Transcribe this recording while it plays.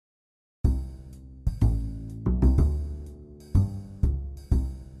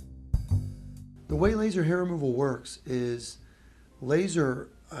The way laser hair removal works is laser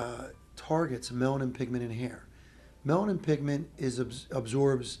targets melanin pigment in hair. Melanin pigment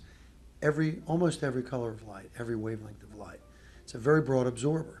absorbs almost every color of light, every wavelength of light. It's a very broad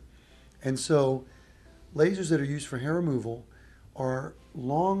absorber. And so lasers that are used for hair removal are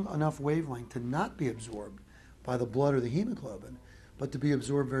long enough wavelength to not be absorbed by the blood or the hemoglobin, but to be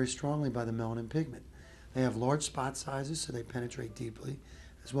absorbed very strongly by the melanin pigment. They have large spot sizes, so they penetrate deeply,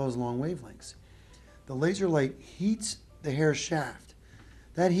 as well as long wavelengths. The laser light heats the hair shaft.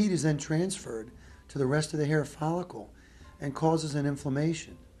 That heat is then transferred to the rest of the hair follicle and causes an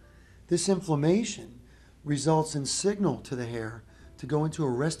inflammation. This inflammation results in signal to the hair to go into a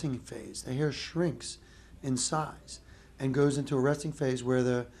resting phase. The hair shrinks in size and goes into a resting phase where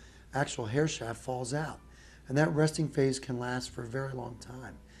the actual hair shaft falls out. And that resting phase can last for a very long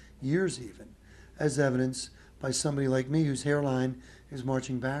time, years even, as evidenced by somebody like me whose hairline is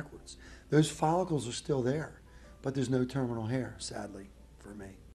marching backwards. Those follicles are still there, but there's no terminal hair, sadly, for me.